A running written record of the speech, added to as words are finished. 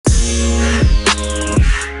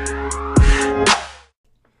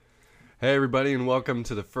Hey, everybody, and welcome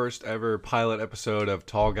to the first ever pilot episode of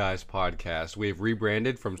Tall Guys Podcast. We have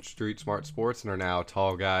rebranded from Street Smart Sports and are now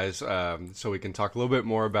Tall Guys, so we can talk a little bit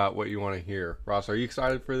more about what you want to hear. Ross, are you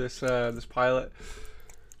excited for this pilot?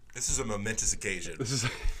 This is a momentous occasion. This is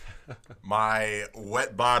My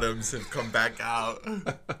wet bottoms have come back out.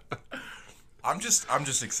 I'm just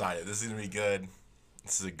excited. This is gonna be good.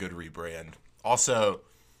 This is a good rebrand. Also,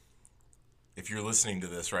 if you're listening to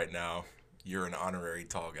this right now, you're an honorary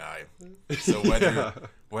tall guy. So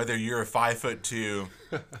whether you're 5'2"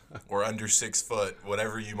 or under 6 foot,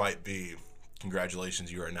 whatever you might be,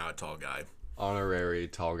 congratulations, you are now a tall guy. honorary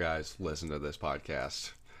Tall Guys listen to this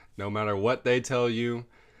podcast. No matter what they tell you,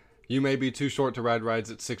 you may be too short to ride rides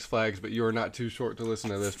at Six Flags, but you are not too short to listen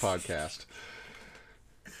to this podcast.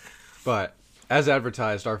 But as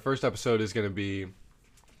advertised, our first episode is going to be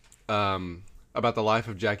about the life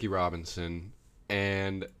of Jackie Robinson,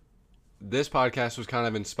 and this podcast was kind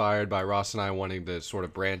of inspired by Ross and I wanting to sort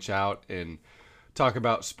of branch out and talk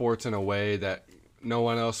about sports in a way that no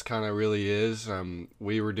one else kind of really is.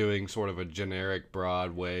 We were doing sort of a generic,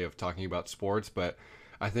 broad way of talking about sports, but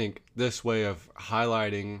I think this way of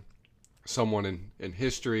highlighting someone in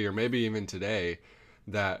history, or maybe even today,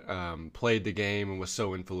 that played the game and was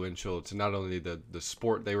so influential to not only the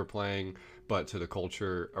sport they were playing, but to the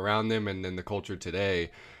culture around them and then the culture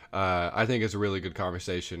today, I think is a really good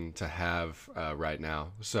conversation to have right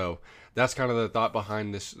now. So that's kind of the thought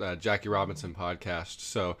behind this Jackie Robinson podcast.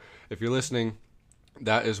 So if you're listening,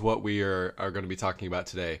 that is what we are going to be talking about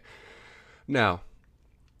today. Now,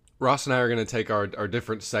 Ross and I are going to take our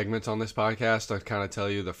different segments on this podcast to kind of tell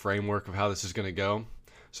you the framework of how this is going to go.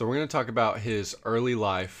 So we're going to talk about his early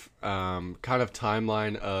life, kind of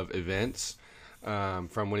timeline of events,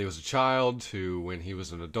 from when he was a child to when he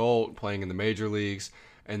was an adult playing in the major leagues.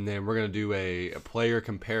 And then we're going to do a player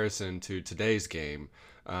comparison to today's game.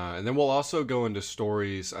 And then we'll also go into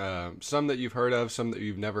stories, some that you've heard of, some that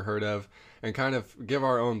you've never heard of, and kind of give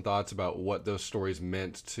our own thoughts about what those stories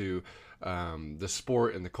meant to the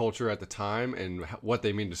sport and the culture at the time and what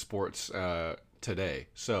they mean to sports today.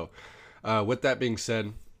 So with that being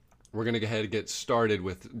said, we're going to go ahead and get started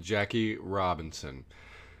with Jackie Robinson.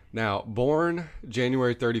 Now, born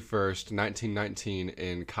January 31st, 1919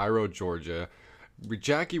 in Cairo, Georgia,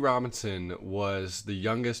 Jackie Robinson was the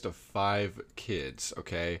youngest of 5 kids,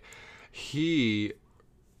 okay? He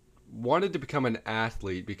wanted to become an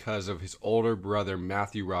athlete because of his older brother,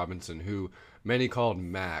 Matthew Robinson, who many called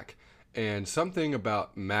Mac. And something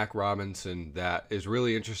about Mac Robinson that is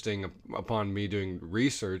really interesting upon me doing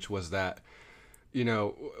research was that, you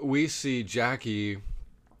know, we see Jackie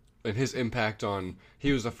and his impact on,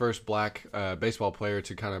 he was the first black baseball player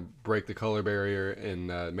to kind of break the color barrier in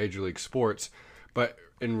Major League Sports. But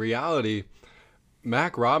in reality,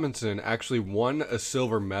 Mac Robinson actually won a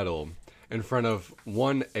silver medal in front of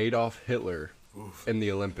one Adolf Hitler in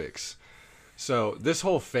the Olympics. So this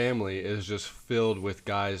whole family is just filled with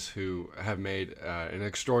guys who have made an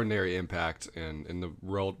extraordinary impact in the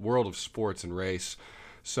world of sports and race.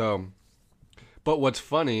 So, but what's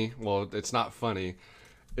funny, well, it's not funny,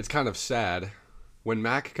 it's kind of sad. When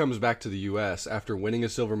Mac comes back to the U.S. after winning a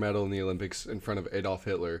silver medal in the Olympics in front of Adolf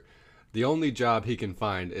Hitler, the only job he can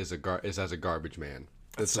find is as a garbage man.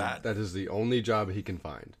 That's sad. That is the only job he can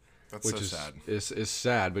find. That's which so is sad. Is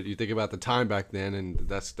sad, but you think about the time back then, and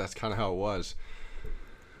that's kind of how it was.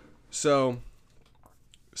 So,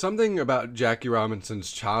 something about Jackie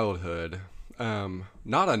Robinson's childhood,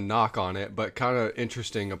 not a knock on it, but kind of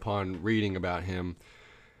interesting upon reading about him.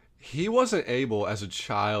 He wasn't able as a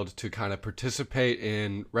child to kind of participate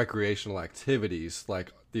in recreational activities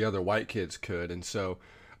like the other white kids could, and so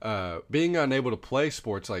being unable to play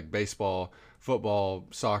sports like baseball, football,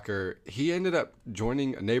 soccer, he ended up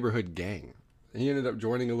joining a neighborhood gang. He ended up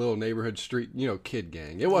joining a little neighborhood street, kid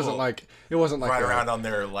gang. It wasn't like Ride around on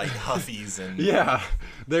their like Huffies and yeah,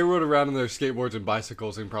 they rode around on their skateboards and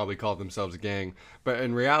bicycles and probably called themselves a gang. But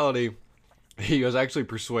in reality, he was actually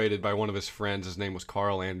persuaded by one of his friends, his name was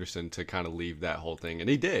Carl Anderson, to kind of leave that whole thing. And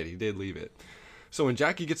he did leave it. So when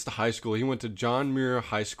Jackie gets to high school, he went to John Muir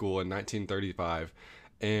High School in 1935.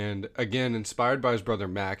 And again, inspired by his brother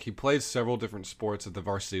Mac, he played several different sports at the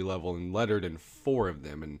varsity level and lettered in 4 of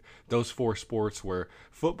them. And those 4 sports were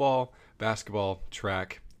football, basketball,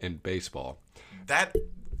 track, and baseball.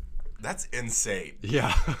 That's insane.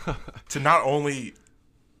 Yeah. To not only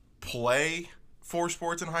play 4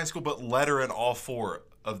 sports in high school, but letter in all 4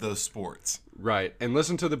 of those sports. Right. And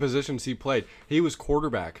listen to the positions he played. He was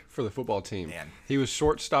quarterback for the football team. Man. He was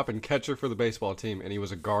shortstop and catcher for the baseball team, and he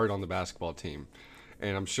was a guard on the basketball team.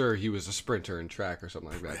 And I'm sure he was a sprinter in track or something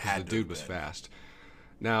like that, because the dude was fast.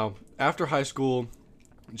 Now, after high school,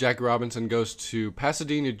 Jackie Robinson goes to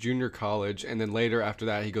Pasadena Junior College, and then later after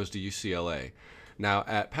that, he goes to UCLA. Now,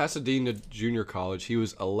 at Pasadena Junior College, he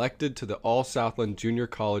was elected to the All-Southland Junior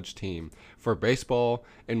College team for baseball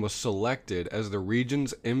and was selected as the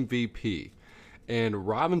region's MVP. And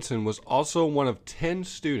Robinson was also one of 10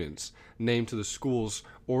 students named to the school's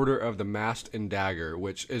Order of the Mast and Dagger,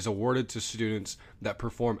 which is awarded to students that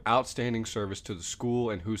perform outstanding service to the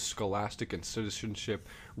school and whose scholastic and citizenship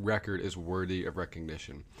record is worthy of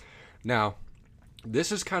recognition. Now,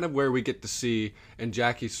 this is kind of where we get to see, and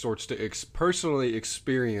Jackie starts to personally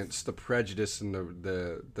experience the prejudice and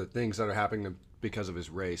the things that are happening because of his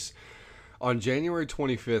race. On January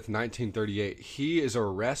 25th, 1938, he is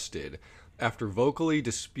arrested after vocally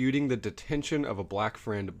disputing the detention of a black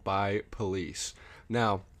friend by police.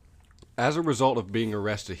 Now, as a result of being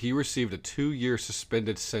arrested, he received a 2-year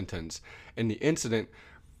suspended sentence, and the incident,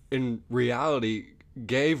 in reality,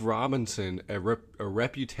 gave Robinson a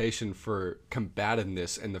reputation for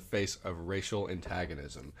combativeness in the face of racial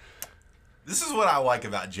antagonism. This is what I like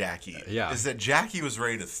about Jackie. Yeah. Is that Jackie was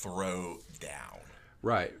ready to throw down.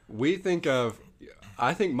 Right.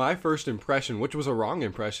 I think my first impression, which was a wrong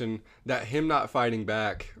impression, that him not fighting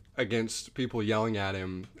back against people yelling at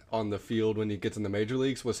him on the field when he gets in the major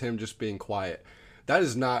leagues was him just being quiet. That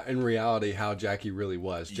is not in reality how Jackie really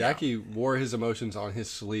was. Yeah. Jackie wore his emotions on his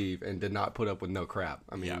sleeve and did not put up with no crap.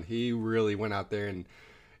 I mean, He really went out there and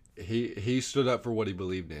he stood up for what he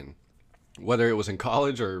believed in, whether it was in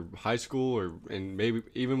college or high school or and maybe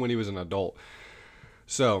even when he was an adult.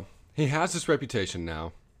 So he has this reputation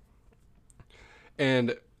now.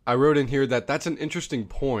 And I wrote in here that that's an interesting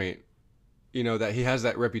point, that he has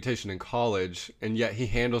that reputation in college, and yet he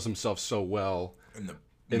handles himself so well In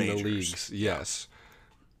the leagues. Yes.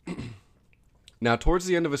 Now, towards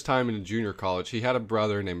the end of his time in junior college, he had a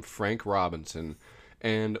brother named Frank Robinson.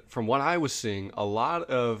 And from what I was seeing, a lot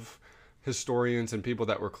of historians and people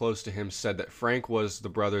that were close to him said that Frank was the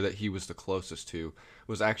brother that he was the closest to,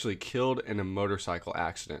 was actually killed in a motorcycle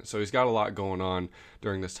accident. So he's got a lot going on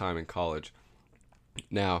during this time in college.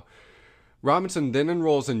 Now, Robinson then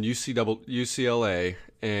enrolls in UCLA,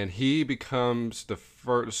 and he becomes the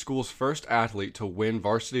school's first athlete to win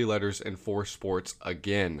varsity letters in 4 sports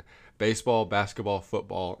again: baseball, basketball,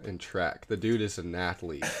 football, and track. The dude is an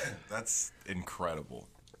athlete. That's incredible.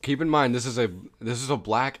 Keep in mind, this is a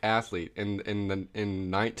black athlete in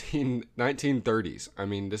 1930s. I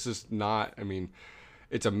mean, this is not. I mean,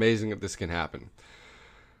 it's amazing that this can happen.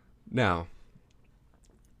 Now,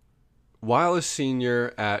 while a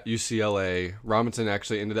senior at UCLA, Robinson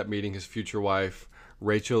actually ended up meeting his future wife,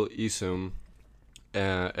 Rachel Isum,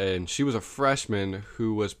 and she was a freshman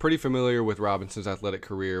who was pretty familiar with Robinson's athletic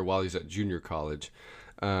career while he's at junior college.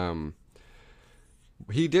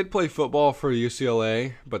 He did play football for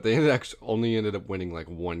UCLA, but they only ended up winning like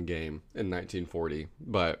 1 game in 1940.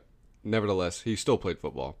 But nevertheless, he still played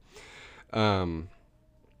football.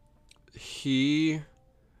 He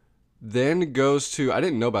then goes to, I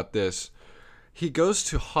didn't know about this, he goes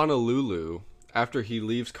to Honolulu after he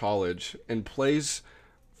leaves college and plays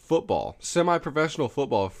football, semi-professional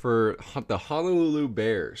football for the Honolulu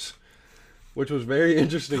Bears, which was very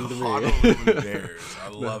interesting to me. Honolulu Bears. I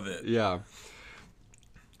love it. Yeah.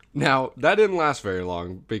 Now, that didn't last very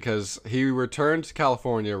long because he returned to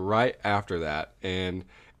California right after that and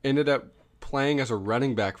ended up playing as a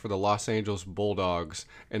running back for the Los Angeles Bulldogs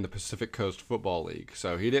in the Pacific Coast Football League.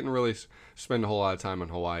 So he didn't really spend a whole lot of time in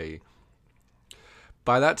Hawaii.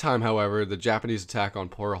 By that time, however, the Japanese attack on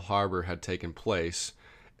Pearl Harbor had taken place,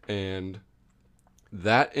 and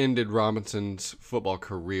that ended Robinson's football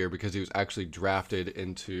career because he was actually drafted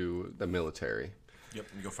into the military. Yep,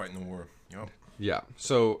 you go fight in the war. Yep. Yeah.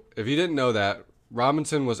 So if you didn't know that,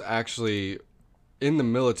 Robinson was actually in the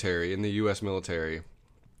military, in the U.S. military.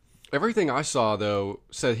 Everything I saw, though,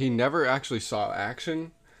 said he never actually saw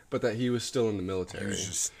action, but that he was still in the military. He was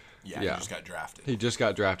just, he just got drafted. He just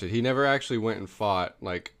got drafted. He never actually went and fought.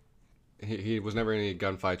 Like, he was never in any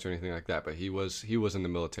gunfights or anything like that, but he was in the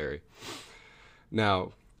military.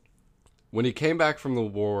 Now, when he came back from the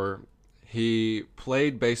war, he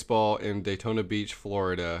played baseball in Daytona Beach,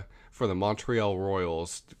 Florida, for the Montreal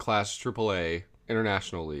Royals, Class AAA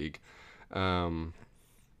International League. And,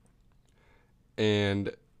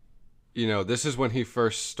 this is when he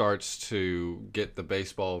first starts to get the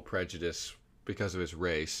baseball prejudice because of his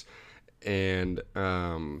race. And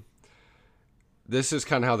this is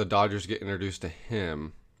kind of how the Dodgers get introduced to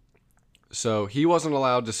him. So he wasn't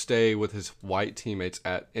allowed to stay with his white teammates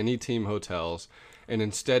at any team hotels, and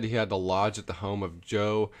instead he had to lodge at the home of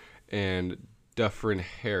Joe and Dufferin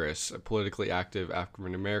Harris, a politically active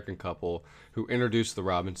African-American couple who introduced the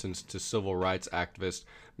Robinsons to civil rights activist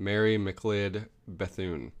Mary McLeod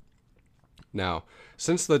Bethune. Now,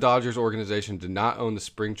 since the Dodgers organization did not own the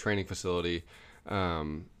spring training facility,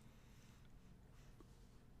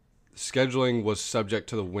 scheduling was subject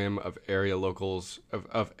to the whim of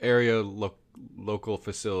local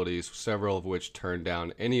facilities, several of which turned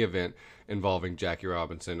down any event involving Jackie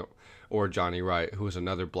Robinson or Johnny Wright, who was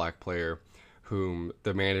another black player whom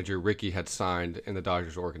the manager Rickey had signed in the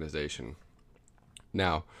Dodgers organization.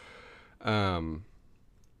 Now,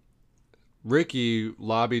 Rickey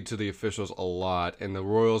lobbied to the officials a lot, and the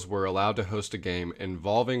Royals were allowed to host a game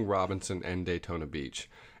involving Robinson and Daytona Beach.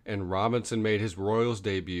 And Robinson made his Royals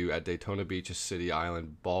debut at Daytona Beach's City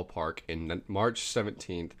Island ballpark in March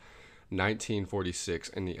 17th, 1946,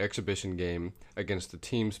 in the exhibition game against the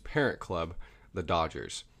team's parent club, the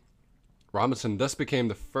Dodgers. Robinson thus became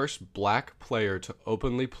the first black player to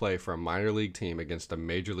openly play for a minor league team against a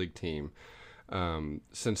major league team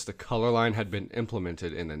since the color line had been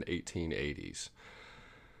implemented in the 1880s.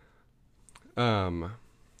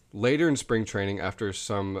 Later in spring training, after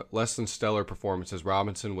some less than stellar performances,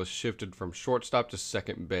 Robinson was shifted from shortstop to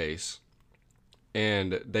second base,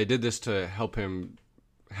 and they did this to help him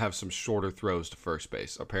have some shorter throws to first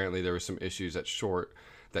base. Apparently, there were some issues at short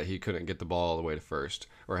that he couldn't get the ball all the way to first,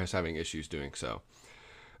 or was having issues doing so.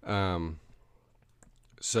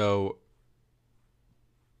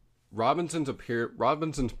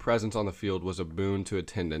 Robinson's presence on the field was a boon to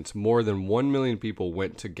attendance. More than 1 million people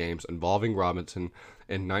went to games involving Robinson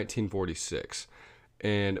in 1946,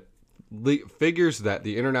 and figures that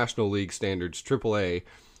the International League standards AAA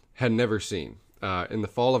had never seen. In the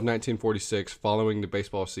fall of 1946, following the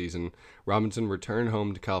baseball season, Robinson returned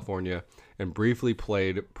home to California and briefly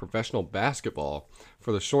played professional basketball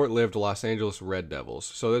for the short-lived Los Angeles Red Devils.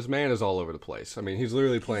 So this man is all over the place. I mean, he's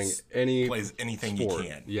literally playing plays anything sport. he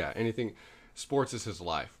can. Yeah, anything. Sports is his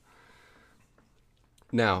life.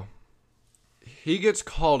 Now, he gets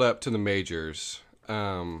called up to the majors,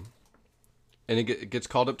 and he gets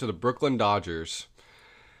called up to the Brooklyn Dodgers,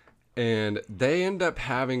 and they end up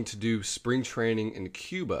having to do spring training in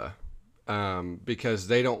Cuba because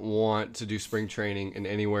they don't want to do spring training in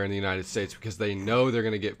anywhere in the United States because they know they're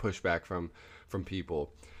going to get pushback from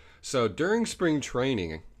people. So during spring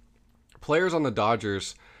training, players on the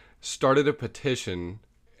Dodgers started a petition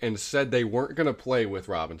and said they weren't going to play with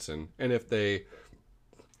Robinson, and if they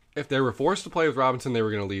were forced to play with Robinson, they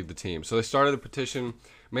were going to leave the team. So they started a petition.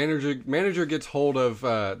 Manager gets hold of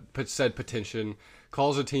said petition,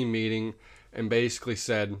 calls a team meeting, and basically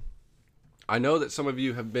said, I know that some of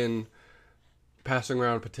you have been passing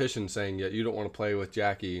around a petition saying that you don't want to play with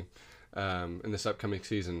Jackie in this upcoming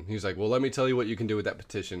season. He was like, well, let me tell you what you can do with that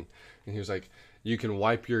petition. And he was like, you can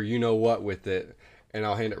wipe your you-know-what with it, and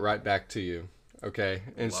I'll hand it right back to you. Okay?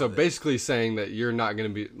 And so basically saying that you're not going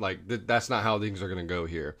to be, like, that's not how things are going to go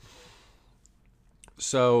here.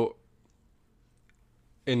 So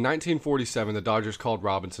in 1947, the Dodgers called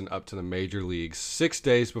Robinson up to the major leagues 6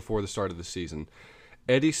 days before the start of the season.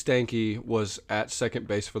 Eddie Stanky was at second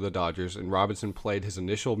base for the Dodgers, and Robinson played his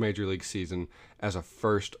initial major league season as a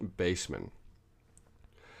first baseman.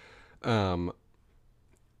 In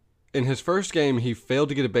his first game, he failed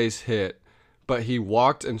to get a base hit, but he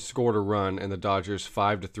walked and scored a run in the Dodgers'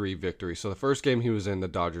 5-3 victory. So the first game he was in, the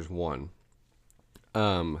Dodgers won.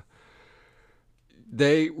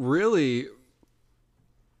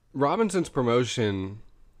 Robinson's promotion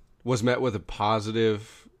was met with a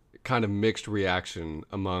positive, kind of mixed reaction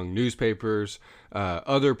among newspapers,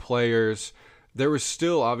 other players. There was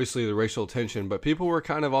still obviously the racial tension, but people were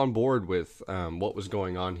kind of on board with what was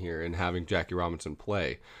going on here and having Jackie Robinson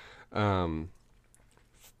play.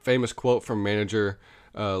 Famous quote from manager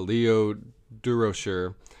Leo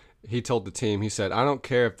Durocher. He told the team, he said, I don't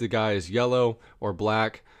care if the guy is yellow or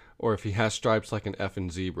black or if he has stripes like an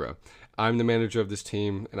effing zebra. I'm the manager of this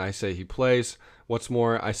team, and I say he plays. What's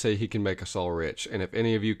more, I say he can make us all rich. And if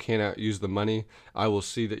any of you cannot use the money, I will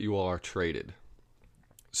see that you all are traded.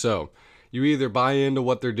 So, you either buy into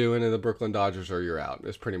what they're doing in the Brooklyn Dodgers or you're out.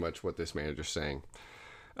 That's pretty much what this manager's saying.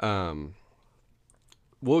 We'll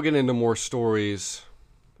get into more stories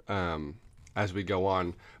as we go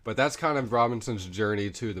on. But that's kind of Robinson's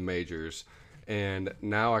journey to the majors. And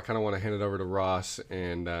now I kind of want to hand it over to Ross,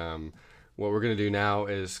 and what we're going to do now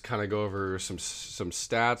is kind of go over some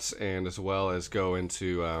stats and as well as go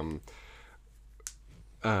into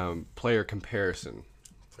player comparison.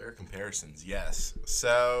 Player comparisons, yes.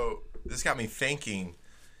 So this got me thinking,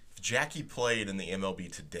 if Jackie played in the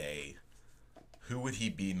MLB today, who would he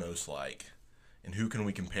be most like? And who can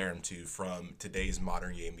we compare him to from today's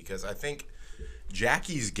modern game? Because I think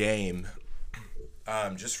Jackie's game,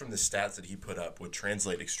 just from the stats that he put up, would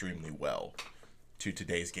translate extremely well to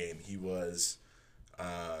today's game. He was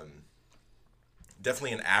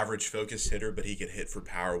definitely an average focused hitter, but he could hit for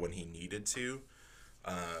power when he needed to.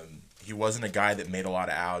 He wasn't a guy that made a lot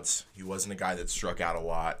of outs. He wasn't a guy that struck out a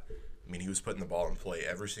lot. I mean, he was putting the ball in play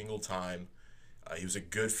every single time. He was a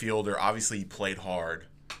good fielder. Obviously, he played hard.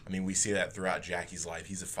 I mean, we see that throughout Jackie's life.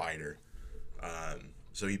 He's a fighter.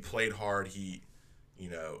 So he played hard. He,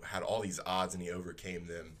 had all these odds and he overcame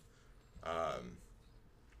them.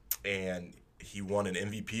 And he won an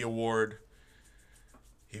MVP award.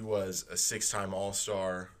 He was a 6-time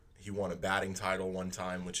All-Star. He won a batting title one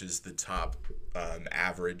time, which is the top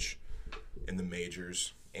average in the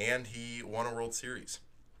majors. And he won a World Series.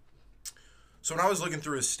 So when I was looking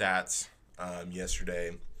through his stats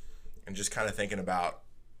yesterday and just kind of thinking about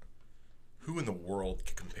who in the world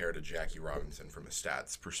could compare to Jackie Robinson from a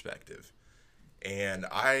stats perspective, and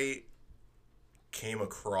I came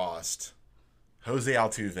across Jose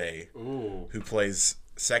Altuve, who plays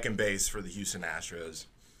second base for the Houston Astros.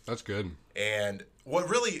 That's good. And what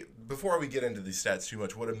really, before we get into these stats too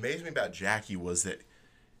much, what amazed me about Jackie was that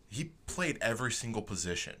he played every single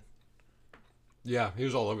position. Yeah, he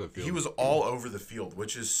was all over the field. He was all over the field,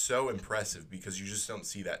 which is so impressive because you just don't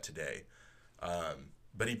see that today.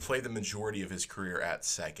 But he played the majority of his career at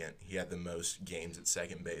second. He had the most games at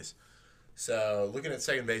second base. So looking at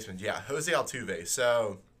second baseman, Jose Altuve.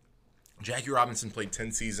 So Jackie Robinson played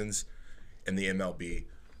 10 seasons in the MLB.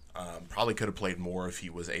 Probably could have played more if he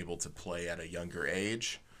was able to play at a younger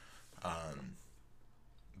age.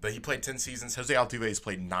 But he played 10 seasons. Jose Altuve has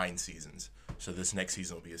played 9 seasons. So this next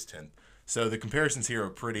season will be his 10th. So the comparisons here are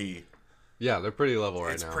pretty... Yeah, they're pretty level right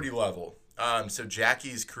now. It's pretty level. So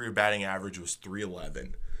Jackie's career batting average was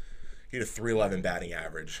 .311. He had a .311 batting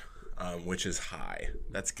average, which is high.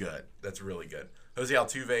 That's good. That's really good. Jose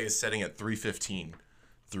Altuve is setting at .315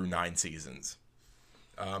 through 9 seasons.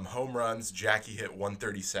 Home runs, Jackie hit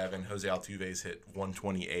 137. Jose Altuve's hit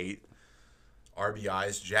 128.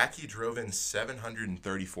 RBIs, Jackie drove in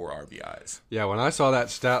 734 RBIs. Yeah, when I saw that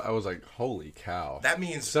stat, I was like, holy cow. That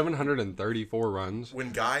means 734 runs.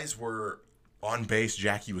 When guys were on base,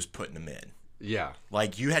 Jackie was putting them in. Yeah.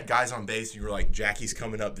 Like, you had guys on base, and you were like, Jackie's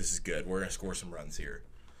coming up, this is good. We're going to score some runs here.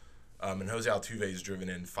 And Jose Altuve's driven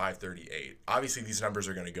in 538. Obviously, these numbers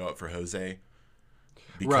are going to go up for Jose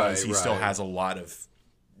because he still has a lot of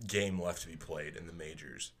game left to be played in the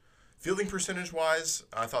majors. Fielding percentage-wise,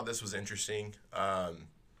 I thought this was interesting.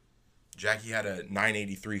 Jackie had a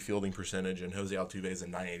 .983 fielding percentage, and Jose Altuve is a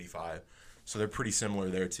 .985. So they're pretty similar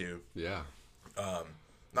there, too. Yeah.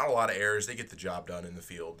 Not a lot of errors. They get the job done in the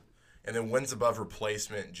field. And then wins above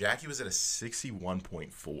replacement, Jackie was at a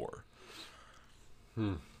 61.4.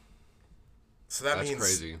 So that's means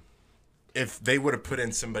crazy. If they would have put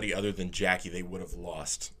in somebody other than Jackie, they would have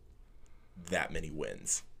lost that many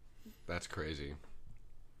wins. That's crazy.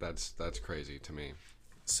 That's crazy to me.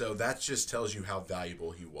 So that just tells you how valuable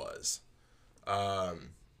he was.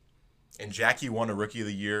 And Jackie won a Rookie of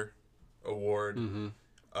the Year award. Mm-hmm.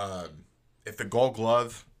 If the Gold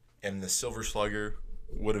Glove and the Silver Slugger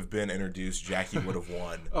would have been introduced, Jackie would have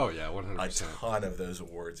won. Oh yeah, 100%. A ton of those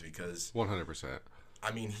awards because 100%.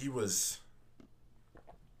 I mean, he was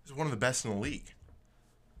one of the best in the league,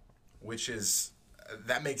 which is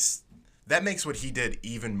that makes what he did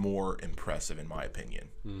even more impressive, in my opinion.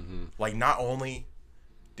 Mm-hmm. Like, not only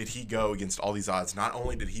did he go against all these odds, not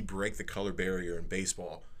only did he break the color barrier in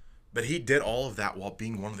baseball, but he did all of that while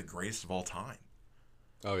being one of the greatest of all time.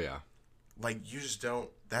 Oh, yeah. Like, you just don't...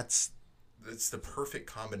 It's the perfect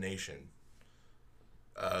combination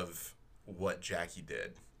of what Jackie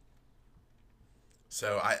did.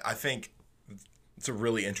 So I think it's a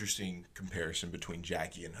really interesting comparison between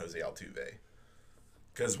Jackie and Jose Altuve.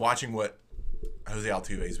 Because watching what Jose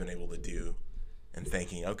Altuve's been able to do and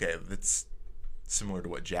thinking, okay, that's similar to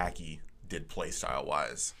what Jackie did play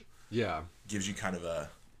style-wise. Yeah. Gives you kind of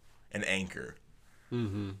an anchor.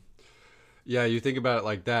 Mm-hmm. Yeah, you think about it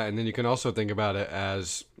like that, and then you can also think about it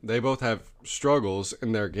as they both have struggles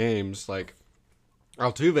in their games. Like,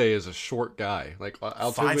 Altuve is a short guy. Like,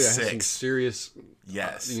 Altuve has some serious...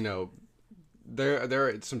 Yes. There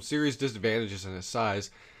are some serious disadvantages in his size.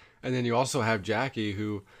 And then you also have Jackie,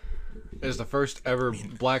 who is the first ever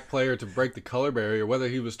black player to break the color barrier, whether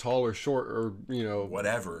he was tall or short or,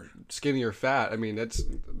 whatever, skinny or fat. I mean, it's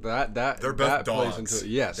that they're both that dogs. Plays into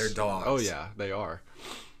it. Yes, they're dogs. Oh yeah, they are.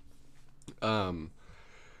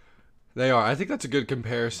 They are. I think that's a good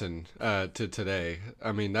comparison to today.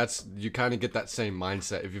 I mean, you kind of get that same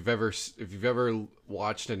mindset. If you've ever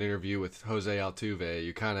watched an interview with Jose Altuve,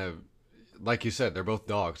 you kind of like you said, they're both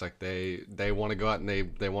dogs. Like they want to go out and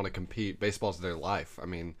they want to compete. Baseball's their life. I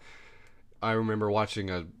mean, I remember watching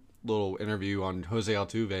a little interview on Jose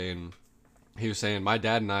Altuve, and he was saying my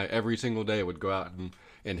dad and I every single day would go out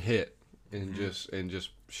and hit and just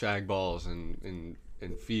shag balls and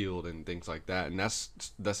field and things like that. And that's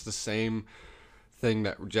the same thing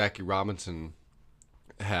that Jackie Robinson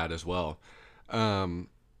had as well.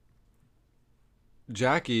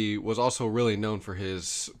 Jackie was also really known for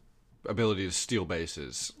his ability to steal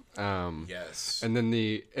bases. Yes. And then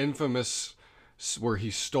the infamous where he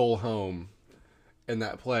stole home in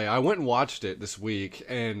that play. I went and watched it this week,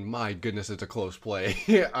 and my goodness, it's a close play.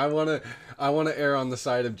 I wanna err on the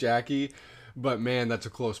side of Jackie, but man, that's a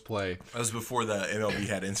close play. That was before the MLB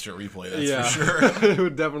had instant replay. That's for sure.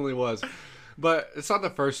 It definitely was. But it's not the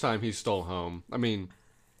first time he stole home. I mean,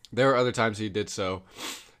 there were other times he did so.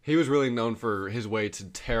 He was really known for his way to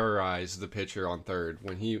terrorize the pitcher on third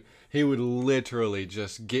when he would literally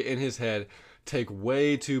just get in his head, take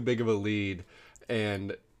way too big of a lead,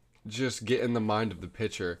 and just get in the mind of the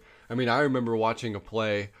pitcher. I mean, I remember watching a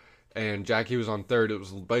play, and Jackie was on third. It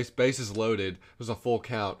was bases loaded. It was a full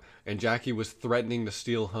count, and Jackie was threatening to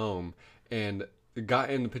steal home, and it got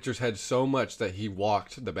in the pitcher's head so much that he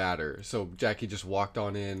walked the batter. So Jackie just walked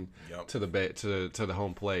on in to the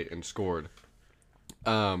home plate and scored.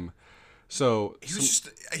 So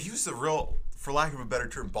he was the real, for lack of a better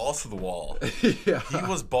term, balls to the wall. Yeah. He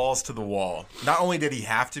was balls to the wall. Not only did he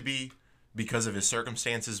have to be because of his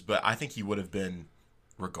circumstances, but I think he would have been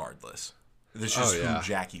regardless. That's just who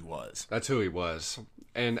Jackie was. That's who he was.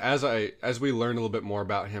 And as we learned a little bit more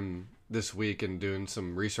about him this week and doing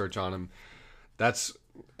some research on him, that's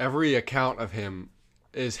every account of him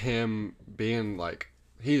is him being like,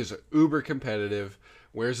 he is uber competitive,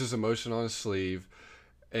 wears his emotion on his sleeve,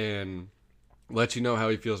 and lets you know how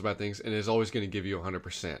he feels about things, and is always going to give you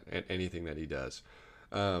 100% at anything that he does.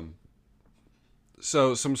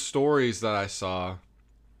 So some stories that I saw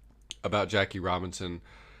about Jackie Robinson,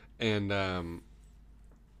 and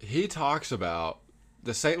he talks about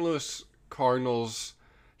the St. Louis Cardinals.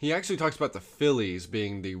 He actually talks about the Phillies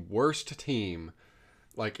being the worst team,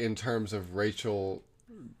 like in terms of racial,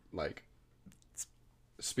 like,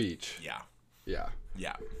 speech. Yeah.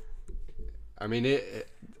 I mean,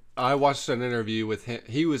 I watched an interview with him.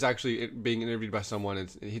 He was actually being interviewed by someone, and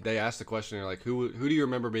they asked the question, they're like, who do you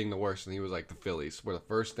remember being the worst? And he was like, the Phillies were the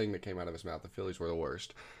first thing that came out of his mouth. The Phillies were the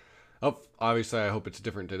worst. Oh, obviously, I hope it's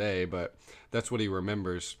different today, but that's what he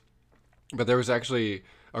remembers. But there was actually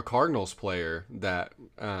a Cardinals player that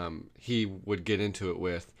he would get into it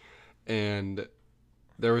with, and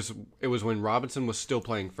it was when Robinson was still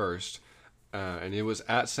playing first, and it was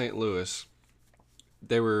at St. Louis.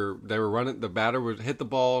 They were running. The batter would hit the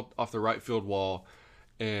ball off the right field wall,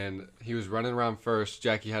 and he was running around first.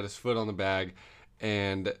 Jackie had his foot on the bag,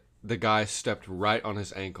 and the guy stepped right on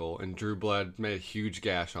his ankle and drew blood, made a huge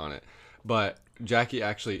gash on it. But Jackie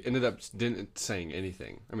actually ended up didn't saying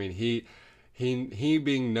anything. I mean, he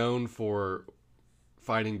being known for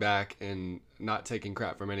fighting back and not taking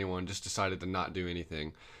crap from anyone, just decided to not do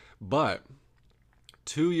anything. But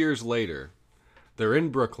 2 years later, they're in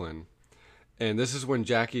Brooklyn. And this is when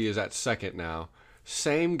Jackie is at second now.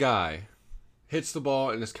 Same guy hits the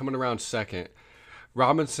ball and is coming around second.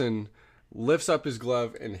 Robinson lifts up his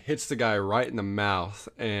glove and hits the guy right in the mouth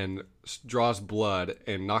and draws blood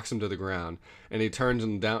and knocks him to the ground. And he turns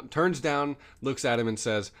down, looks at him and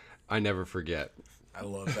says, "I never forget." I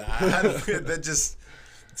love that.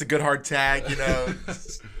 It's a good hard tag, you know.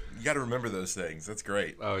 You got to remember those things. That's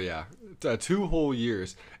great. Oh, yeah. 2 whole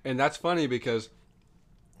years. And that's funny because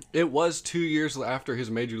it was 2 years after his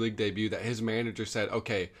major league debut that his manager said,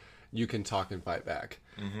 okay, you can talk and fight back.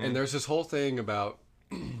 Mm-hmm. And there's this whole thing about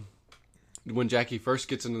when Jackie first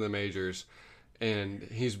gets into the majors and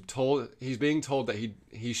he's being told that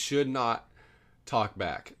he should not talk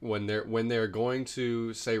back when they're going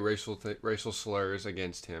to say racial slurs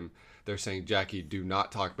against him. They're saying, Jackie, do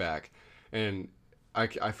not talk back. And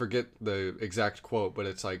I forget the exact quote, but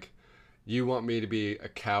it's like, you want me to be a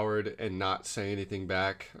coward and not say anything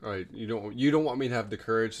back, or you don't want me to have the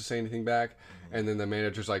courage to say anything back. Mm-hmm. And then the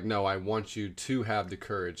manager's like, no, I want you to have the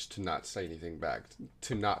courage to not say anything back,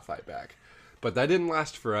 to not fight back. But that didn't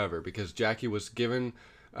last forever because Jackie was given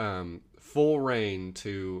full reign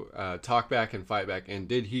to talk back and fight back. And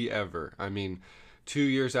did he ever? I mean, 2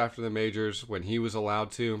 years after the majors, when he was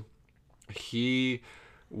allowed to, he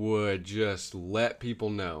would just let people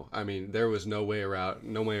know. I mean, there was no way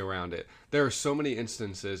around it. There are so many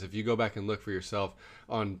instances, if you go back and look for yourself,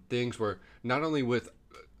 on things where not only with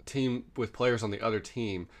players on the other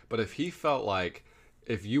team, but if he felt like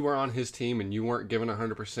if you were on his team and you weren't given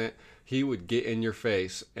 100%, he would get in your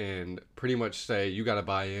face and pretty much say, you got to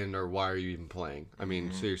buy in, or why are you even playing? I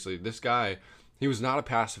mean, seriously, this guy, he was not a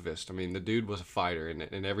pacifist. I mean, the dude was a fighter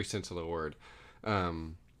in every sense of the word.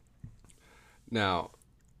 Now,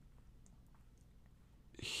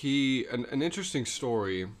 an interesting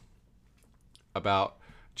story about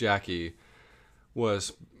Jackie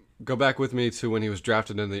was, go back with me to when he was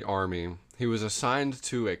drafted into the Army. He was assigned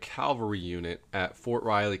to a cavalry unit at Fort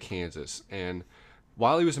Riley, Kansas, and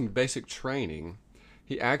while he was in basic training,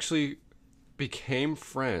 he actually became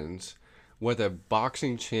friends with a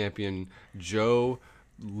boxing champion, Joe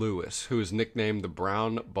Louis, who is nicknamed the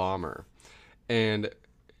Brown Bomber. And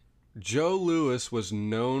Joe Louis was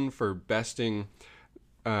known for besting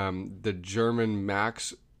the German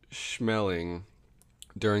Max Schmeling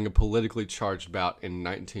during a politically charged bout in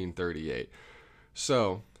 1938.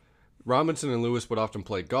 So, Robinson and Lewis would often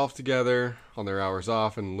play golf together on their hours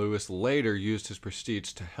off, and Lewis later used his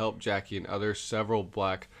prestige to help Jackie and several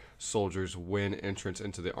black soldiers win entrance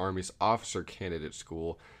into the Army's officer candidate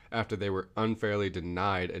school after they were unfairly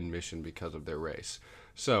denied admission because of their race.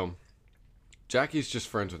 So, Jackie's just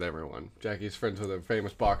friends with everyone. Jackie's friends with a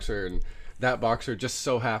famous boxer, and that boxer just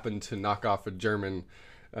so happened to knock off a German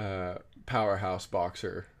powerhouse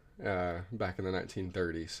boxer back in the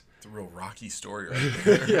 1930s. It's a real Rocky story right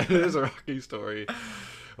there. Yeah, it is a Rocky story.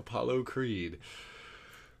 Apollo Creed.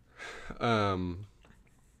 I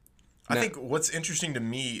think what's interesting to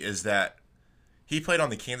me is that he played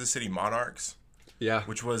on the Kansas City Monarchs, Yeah.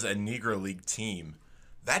 which was a Negro League team.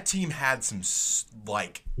 That team had some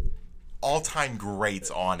like all-time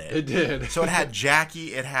greats on it. It did. So it had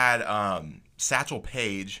Jackie, it had Satchel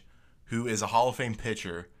Paige, who is a Hall of Fame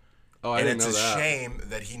pitcher. Oh, I and didn't it's know a that. shame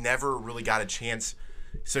that he never really got a chance.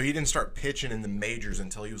 So he didn't start pitching in the majors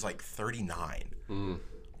until he was like 39.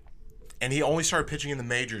 And he only started pitching in the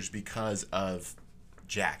majors because of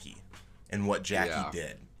Jackie and what Jackie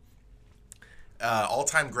did.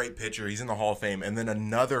 All-time great pitcher. He's in the Hall of Fame. And then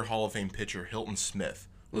another Hall of Fame pitcher, Hilton Smith,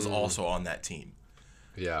 was also on that team.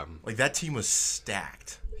 Yeah. Like, that team was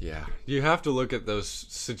stacked. Yeah. You have to look at those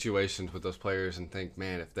situations with those players and think,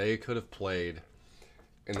 man, if they could have played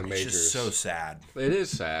in the majors. It's just so sad. It is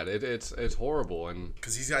sad. It's horrible. And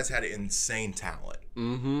because these guys had insane talent.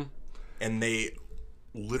 Mm-hmm. And they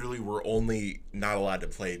literally were only not allowed to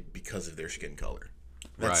play because of their skin color.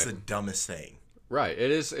 That's the dumbest thing. Right.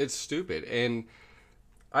 It's stupid. And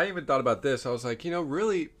I even thought about this. I was like,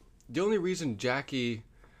 really, the only reason Jackie,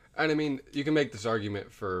 and I mean, you can make this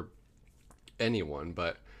argument for anyone,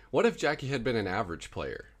 but what if Jackie had been an average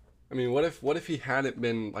player? I mean, what if he hadn't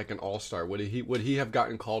been like an all-star? Would he have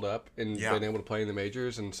gotten called up and been able to play in the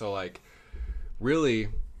majors? And so, like, really,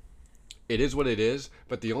 it is what it is.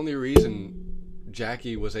 But the only reason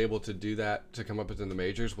Jackie was able to do that, to come up in the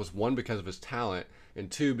majors, was one, because of his talent, and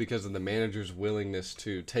two, because of the manager's willingness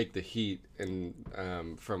to take the heat and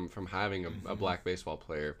from having a black baseball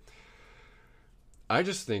player. I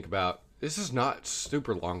just think about, this is not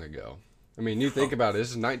super long ago. I mean, you think about it,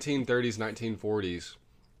 this is 1930s, 1940s.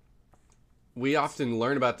 We often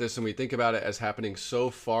learn about this and we think about it as happening so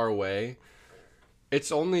far away.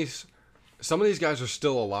 It's only, some of these guys are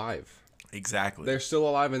still alive. Exactly. They're still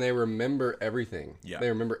alive and they remember everything. Yeah. They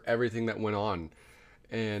remember everything that went on.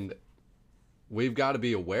 And we've got to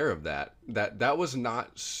be aware of that. That was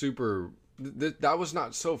not that was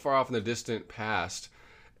not so far off in the distant past.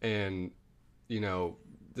 And,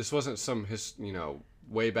 this wasn't some,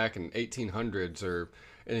 way back in 1800s or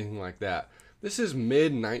anything like that. This is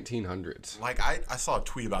mid 1900s. Like, I saw a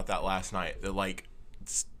tweet about that last night, that like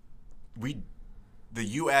the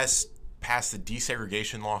U.S. passed the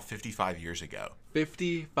desegregation law 55 years ago.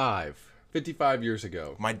 55 years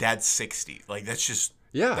ago. My dad's 60. Like, that's just,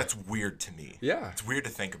 that's weird to me. Yeah. It's weird to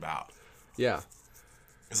think about. Yeah.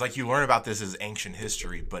 It's like you learn about this as ancient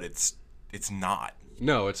history, but it's not.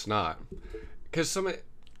 No, it's not. Because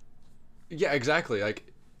yeah, exactly. Like,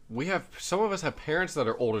 some of us have parents that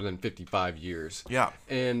are older than 55 years. Yeah.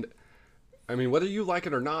 And, I mean, whether you like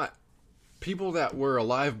it or not, people that were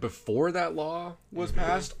alive before that law was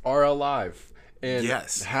passed are alive. And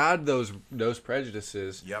had those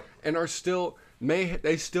prejudices. Yep. And are still,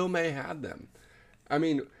 they still may have them. I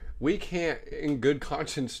mean, we can't, in good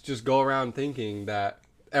conscience, just go around thinking that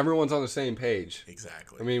everyone's on the same page.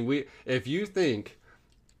 Exactly. I mean, if you think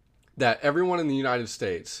that everyone in the United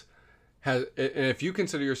States has, and if you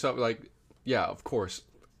consider yourself like, yeah, of course,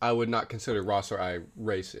 I would not consider Ross or I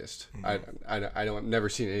racist. I've never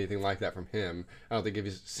seen anything like that from him. I don't think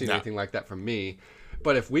he's seen anything like that from me.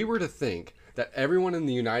 But if we were to think that everyone in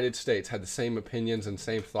the United States had the same opinions and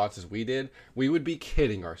same thoughts as we did, we would be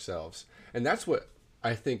kidding ourselves. And that's what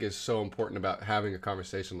I think is so important about having a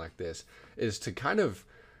conversation like this is to kind of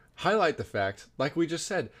highlight the fact, like we just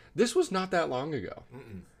said, this was not that long ago.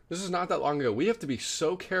 This is not that long ago. We have to be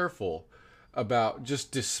so careful about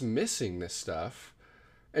just dismissing this stuff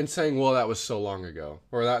and saying, well, that was so long ago,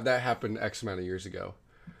 or that happened X amount of years ago.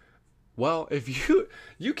 Well, if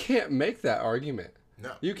you can't make that argument.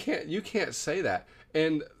 No. You can't say that.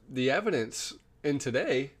 And the evidence in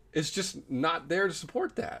today is just not there to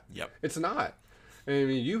support that. Yep. It's not. I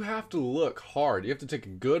mean, you have to look hard. You have to take a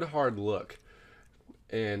good hard look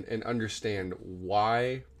and understand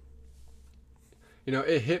why. You know,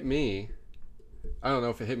 it hit me. I don't know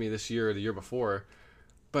if it hit me this year or the year before,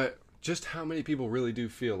 but just how many people really do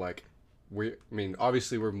feel like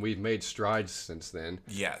obviously we've made strides since then.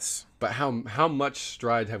 Yes. But how much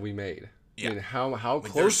stride have we made? Yeah. I mean, how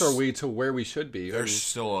close are we to where we should be? There's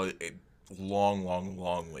still a long, long,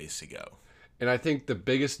 long ways to go. And I think the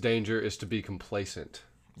biggest danger is to be complacent.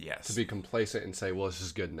 Yes. To be complacent and say, well, this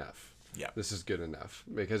is good enough. Yeah. This is good enough.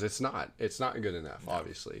 Because it's not. It's not good enough,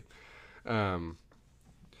 obviously.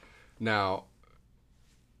 Now,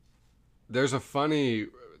 there's a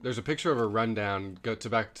picture of a rundown,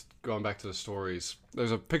 going back to the stories.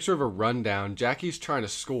 There's a picture of a rundown. Jackie's trying to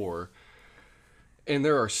score. And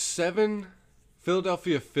there are 7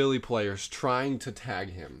 Philadelphia Philly players trying to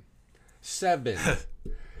tag him. 7.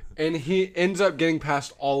 And he ends up getting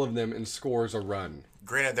past all of them and scores a run.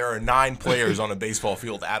 Granted, there are 9 players on a baseball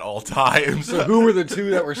field at all times. So who were the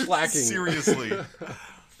 2 that were slacking? Seriously.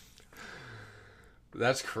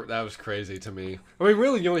 That was crazy to me. I mean,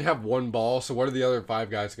 really, you only have one ball, so what are the other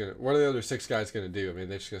 6 guys gonna do? I mean,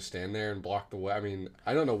 they're just gonna stand there and block the way. I mean,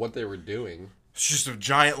 I don't know what they were doing. It's just a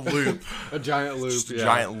giant loop. A giant loop. Just a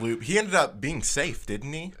giant loop. He ended up being safe,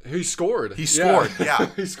 didn't he? He scored. He scored, yeah.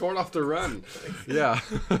 He scored off the run. Yeah.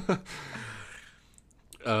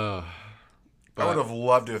 I would have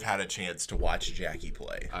loved to have had a chance to watch Jackie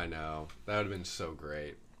play. I know. That would have been so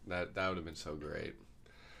great. That would have been so great.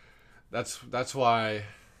 That's why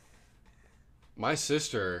my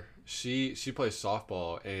sister, she plays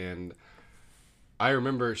softball, and I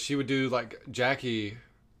remember she would do, like, Jackie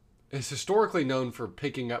is historically known for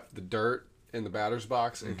picking up the dirt in the batter's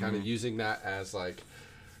box and kind of using that as, like,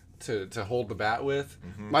 to hold the bat with.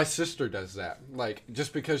 My sister does that. Like,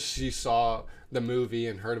 just because she saw the movie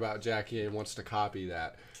and heard about Jackie and wants to copy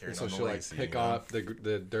that. And so she'll, like, pick up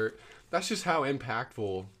the dirt. That's just how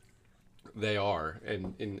impactful they are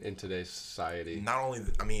in today's society. Not only,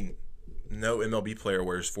 I mean, no MLB player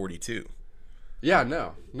wears 42. Yeah,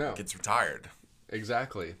 no. Gets retired.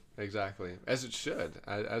 Exactly. As it should.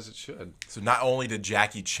 So not only did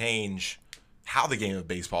Jackie change how the game of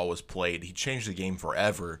baseball was played, he changed the game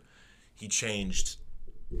forever. He changed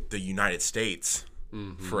the United States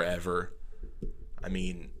forever. I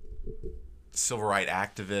mean, civil rights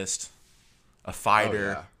activist, a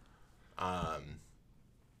fighter,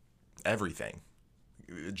 everything.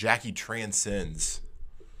 Jackie transcends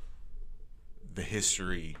the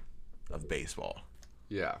history of baseball.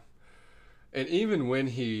 Yeah. And even when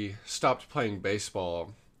he stopped playing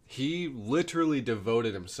baseball, he literally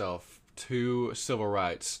devoted himself to civil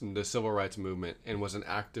rights and the civil rights movement and was an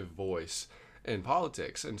active voice in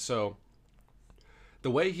politics. And so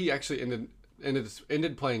the way he actually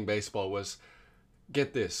ended playing baseball was,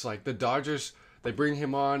 get this, like the Dodgers, they bring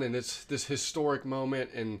him on and it's this historic moment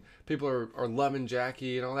and people are loving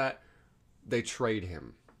Jackie and all that. They trade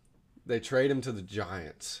him. They trade him to the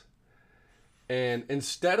Giants. And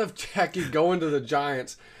instead of Jackie going to the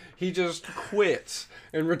Giants, he just quits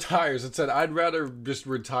and retires and said, I'd rather just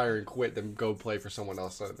retire and quit than go play for someone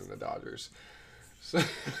else other than the Dodgers.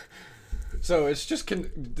 So it's just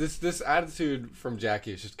this attitude from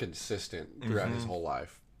Jackie is just consistent throughout his whole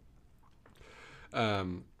life.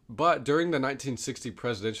 But during the 1960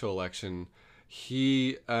 presidential election,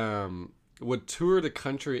 he would tour the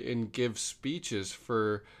country and give speeches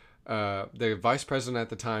for the vice president at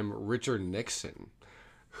the time, Richard Nixon,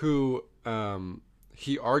 who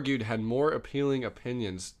he argued had more appealing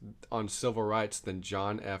opinions on civil rights than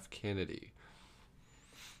John F. Kennedy.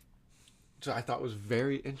 Which I thought was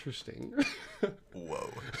very interesting. Whoa.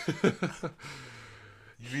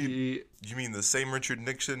 You mean the same Richard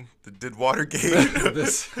Nixon that did Watergate?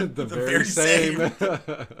 the very same.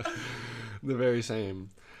 The very same.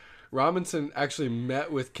 Robinson actually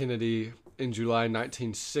met with Kennedy in July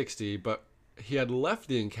 1960, but he had left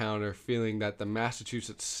the encounter feeling that the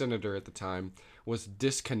Massachusetts senator at the time was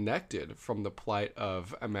disconnected from the plight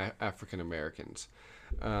of African Americans.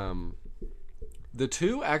 The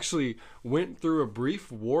two actually went through a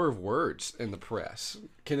brief war of words in the press,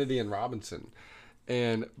 Kennedy and Robinson.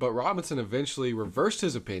 But Robinson eventually reversed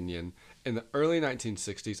his opinion in the early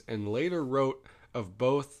 1960s and later wrote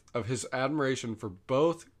of his admiration for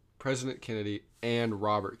both President Kennedy and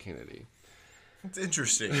Robert Kennedy. It's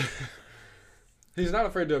interesting. He's not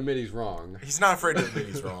afraid to admit he's wrong. He's not afraid to admit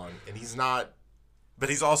he's wrong, and but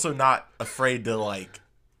he's also not afraid to like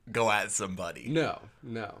go at somebody. No.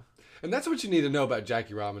 And that's what you need to know about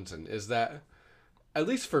Jackie Robinson is that, at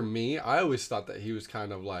least for me, I always thought that he was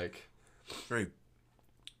kind of like very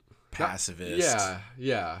pacifist.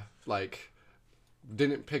 Yeah. Like,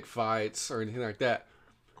 didn't pick fights or anything like that.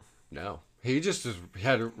 No. He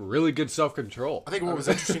had really good self-control. I think what was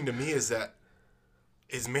interesting to me is that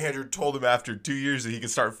his manager told him after 2 years that he could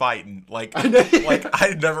start fighting. Like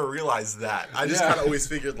I never realized that. I just kind of always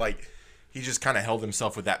figured like he just kind of held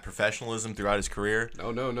himself with that professionalism throughout his career.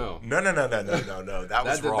 No. No. That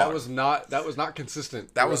was wrong. That was not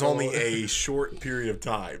consistent. That was only a short period of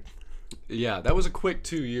time. Yeah, that was a quick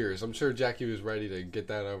 2 years. I'm sure Jackie was ready to get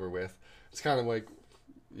that over with. It's kind of like,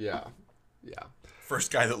 yeah.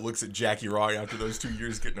 First guy that looks at Jackie wrong after those 2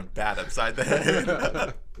 years getting a bat upside the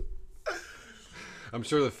head. I'm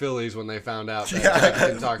sure the Phillies, when they found out that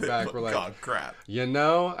Jackie can talk back, were like, God, crap.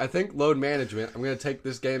 I think load management, I'm going to take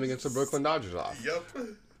this game against the Brooklyn Dodgers off. Yep.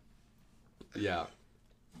 Yeah.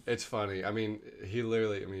 It's funny. I mean,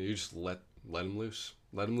 you just let him loose.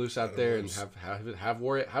 Let him loose out there and have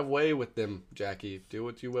way with them, Jackie. Do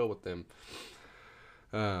what you will with them.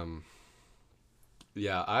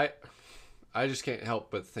 Yeah, I just can't help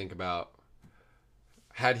but think about,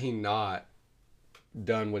 had he not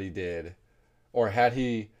done what he did, or had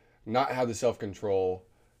he not had the self-control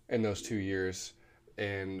in those 2 years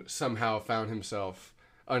and somehow found himself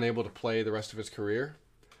unable to play the rest of his career,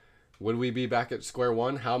 would we be back at square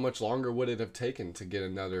one? How much longer would it have taken to get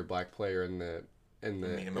another black player in the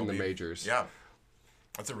majors? Yeah,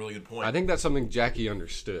 that's a really good point. I think that's something Jackie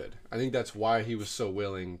understood. I think that's why he was so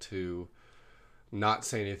willing to not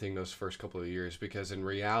say anything those first couple of years, because in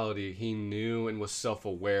reality he knew and was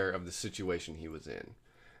self-aware of the situation he was in.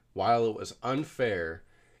 While it was unfair,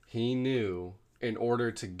 he knew in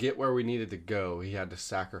order to get where we needed to go, he had to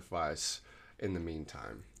sacrifice in the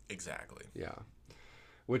meantime. Exactly. Yeah.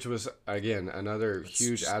 Which was, again, another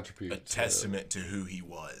huge attribute. A testament to who he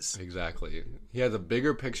was. Exactly. He had the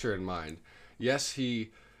bigger picture in mind. Yes,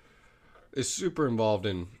 he is super involved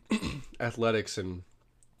in athletics, and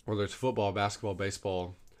whether it's football, basketball,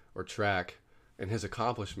 baseball, or track, and his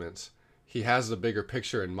accomplishments, he has the bigger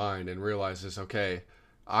picture in mind and realizes, okay,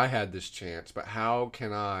 I had this chance, but how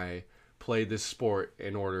can I play this sport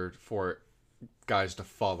in order for guys to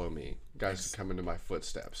follow me, guys to come into my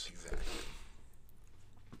footsteps? Exactly.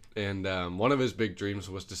 And one of his big dreams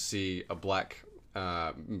was to see a black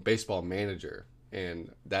baseball manager,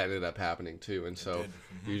 and that ended up happening too. And so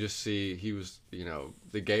you just see he was,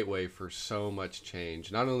 the gateway for so much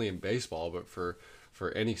change, not only in baseball, but for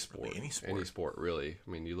any sport. Any sport, really. I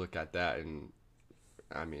mean, you look at that, and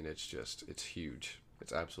I mean, it's huge.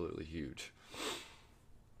 It's absolutely huge.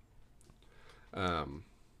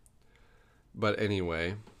 But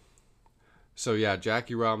anyway, so yeah,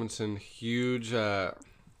 Jackie Robinson, huge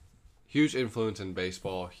influence in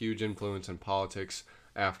baseball, huge influence in politics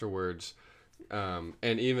afterwards, and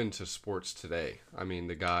even to sports today. I mean,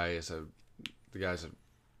 the guy's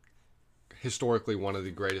historically one of the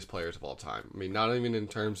greatest players of all time. I mean, not even in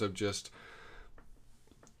terms of just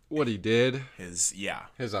what he did, his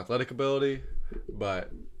athletic ability, but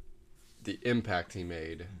the impact he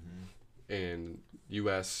made in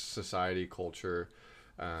U.S. society, culture,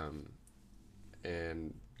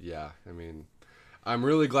 and yeah, I mean, I'm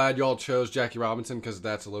really glad y'all chose Jackie Robinson, because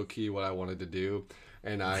that's low-key what I wanted to do,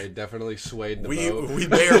 and I definitely swayed the vote. We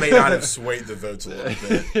may or may not have swayed the votes a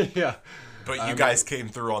little bit. Yeah. But you guys came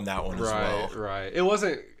through on that one as well. Right.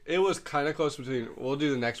 It was kind of close between, we'll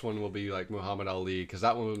do the next one will be like Muhammad Ali, because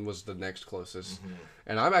that one was the next closest. Mm-hmm.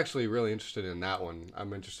 And I'm actually really interested in that one.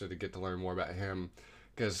 I'm interested to get to learn more about him,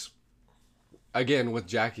 because, again, with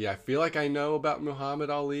Jackie, I feel like I know about Muhammad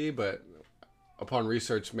Ali, but upon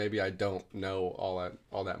research, maybe I don't know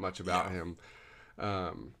all that much about him.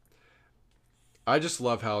 I just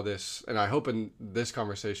love how this, and I hope in this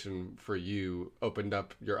conversation for you, opened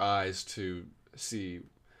up your eyes to see,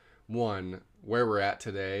 one, where we're at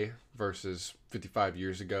today versus 55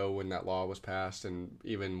 years ago when that law was passed, and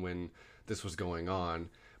even when this was going on,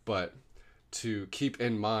 but to keep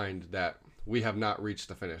in mind that we have not reached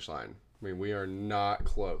the finish line. I mean, we are not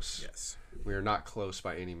close. Yes. We are not close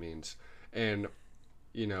by any means. And,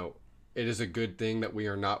 it is a good thing that we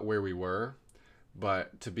are not where we were,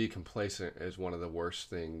 but to be complacent is one of the worst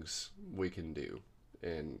things we can do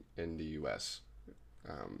in the U.S.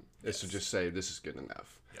 is to just say this is good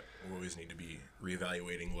enough. Yep. We always need to be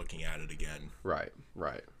reevaluating, looking at it again. Right.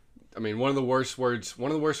 I mean, one of the worst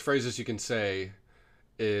phrases you can say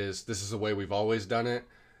is this is the way we've always done it.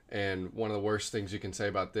 And one of the worst things you can say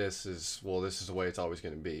about this is, well, this is the way it's always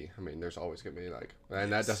going to be. I mean, there's always going to be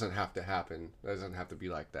and that doesn't have to happen. That doesn't have to be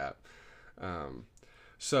like that.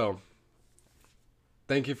 So,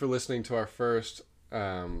 thank you for listening to our first,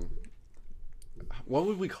 what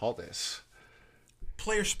would we call this?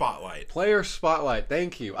 Player Spotlight. Player Spotlight.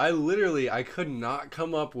 Thank you. I could not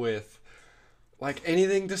come up with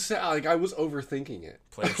anything to say. I was overthinking it.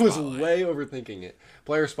 Player I was Spotlight. way overthinking it.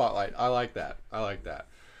 Player Spotlight. I like that.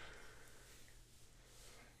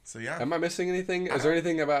 So yeah. Am I missing anything? Is there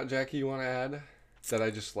anything about Jackie you want to add that I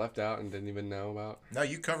just left out and didn't even know about? No,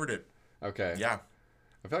 you covered it. Okay. Yeah.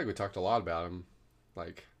 I feel like we talked a lot about him.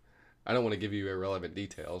 I don't want to give you irrelevant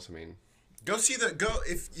details. I mean,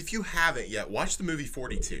 if you haven't yet, watch the movie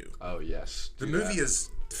 42. oh yes, The movie is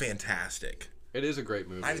fantastic. It is a great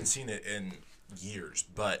movie. I haven't seen it in years,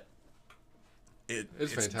 but it's a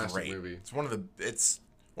fantastic great. movie. It's one of the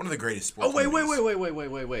greatest sports. Oh wait.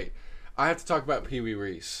 movies. I have to talk about Pee Wee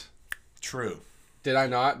Reese. True. Did I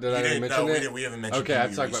not? Did I didn't- mention no, it? we didn't- we haven't mentioned Okay, I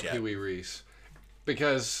have to Pee Wee talk Reese about yet. Pee Wee Reese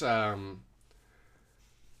because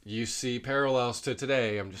you see parallels to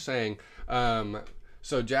today. I'm just saying.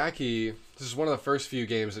 So Jackie, this is one of the first few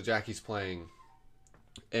games that Jackie's playing,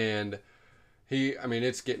 and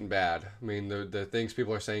it's getting bad. I mean, the things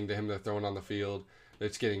people are saying to him, they're throwing on the field,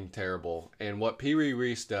 it's getting terrible. And what Pee Wee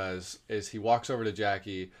Reese does is he walks over to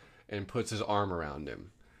Jackie and puts his arm around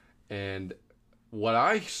him. And what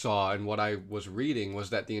I saw and what I was reading was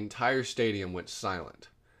that the entire stadium went silent,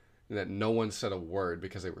 and that no one said a word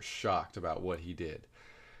because they were shocked about what he did.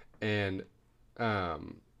 And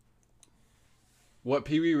what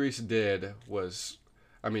Pee Wee Reese did was,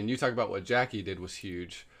 you talk about what Jackie did was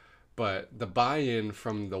huge, but the buy-in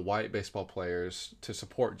from the white baseball players to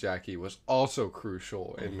support Jackie was also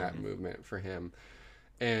crucial in that movement for him.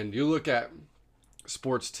 And you look at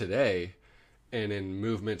sports today and in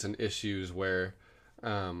movements and issues where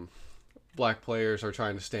black players are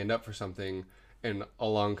trying to stand up for something, and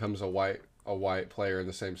along comes a white player in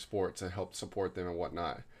the same sport to help support them and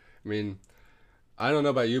whatnot. I don't know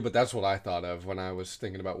about you, but that's what I thought of when I was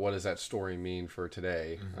thinking about what does that story mean for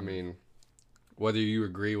today. Whether you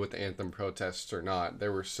agree with the anthem protests or not,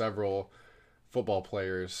 there were several football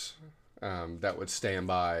players that would stand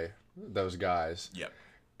by those guys. Yep.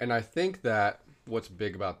 And I think that what's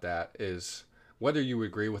big about that is whether you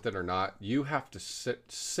agree with it or not, you have to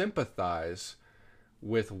sympathize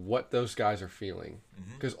with what those guys are feeling.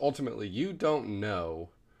 Because ultimately, you don't know.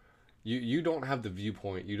 You don't have the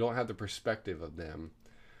viewpoint. You don't have the perspective of them.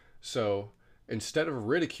 So instead of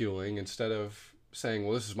ridiculing, instead of saying,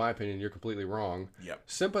 well, this is my opinion, you're completely wrong, Yep.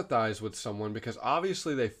 sympathize with someone because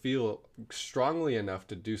obviously they feel strongly enough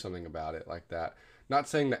to do something about it like that. Not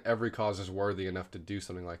saying that every cause is worthy enough to do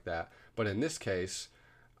something like that. But in this case,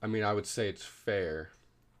 I would say it's fair.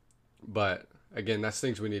 But again, that's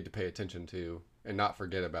things we need to pay attention to and not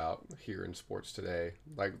forget about here in sports today.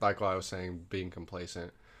 Like what I was saying, being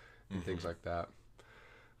complacent and things like that.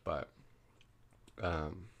 But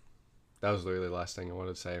that was literally the last thing I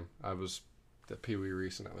wanted to say. I was the Pee Wee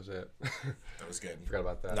Reese, and that was it. That was good. Forgot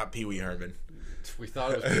about that. Not Pee Wee Herman. We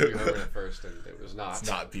thought it was Pee Wee Herman at first, and it was not. It's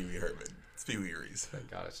not Pee Wee Herman. It's Pee Wee Reese. Thank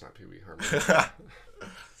God it's not Pee Wee Herman.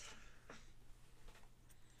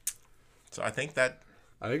 So I think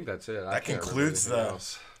that's it. That concludes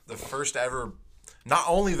the first ever, not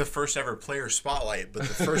only the first ever Player Spotlight, but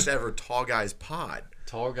the first ever Tall Guys Pod.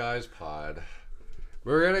 Tall Guys Pod.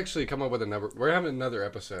 We're gonna actually come up with we're having another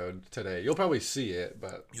episode today. You'll probably see it,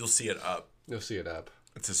 but You'll see it up. you'll see it up.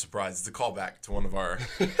 It's a surprise. It's a callback to one of our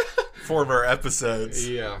former episodes.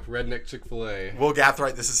 Yeah, Redneck Chick-fil-A. Will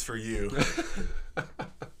Gathright, this is for you.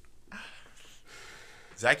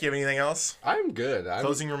 Zach, you have anything else? I'm good.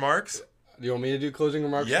 Closing remarks? Do you want me to do closing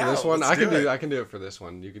remarks Yeah, for this one? let's I can do it. I can do it for this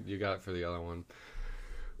one. You got it for the other one.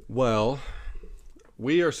 Well,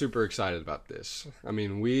 we are super excited about this.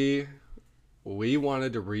 We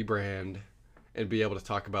wanted to rebrand and be able to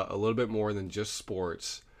talk about a little bit more than just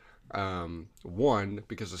sports. One,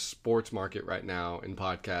 because the sports market right now in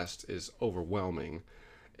podcasts is overwhelming,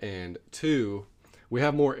 and two, we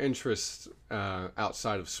have more interests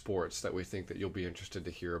outside of sports that we think that you'll be interested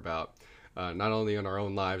to hear about, not only in our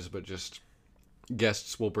own lives, but just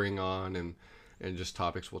guests we'll bring on and just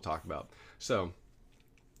topics we'll talk about. So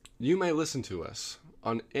you may listen to us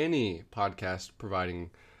on any podcast providing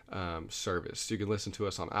service. You can listen to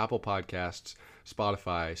us on Apple Podcasts,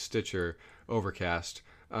 Spotify, Stitcher, Overcast.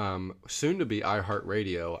 soon to be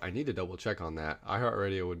iHeartRadio. I need to double check on that.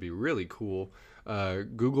 iHeartRadio would be really cool.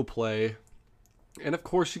 Google Play. And of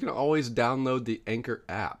course, you can always download the Anchor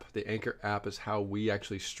app. The Anchor app is how we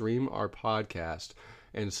actually stream our podcast.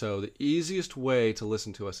 And so the easiest way to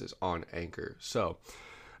listen to us is on Anchor. So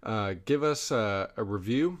give us a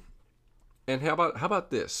review. And how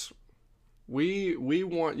about this? We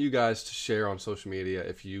want you guys to share on social media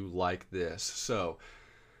if you like this. So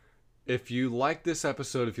if you like this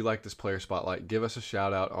episode, if you like this player spotlight, give us a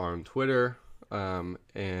shout out on Twitter, and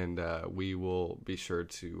we will be sure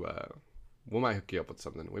to. We might hook you up with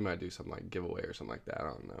something. We might do something like giveaway or something like that. I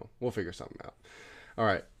don't know. We'll figure something out. All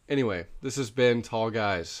right. Anyway, this has been Tall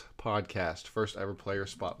Guys Podcast, first ever player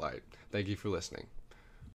spotlight. Thank you for listening.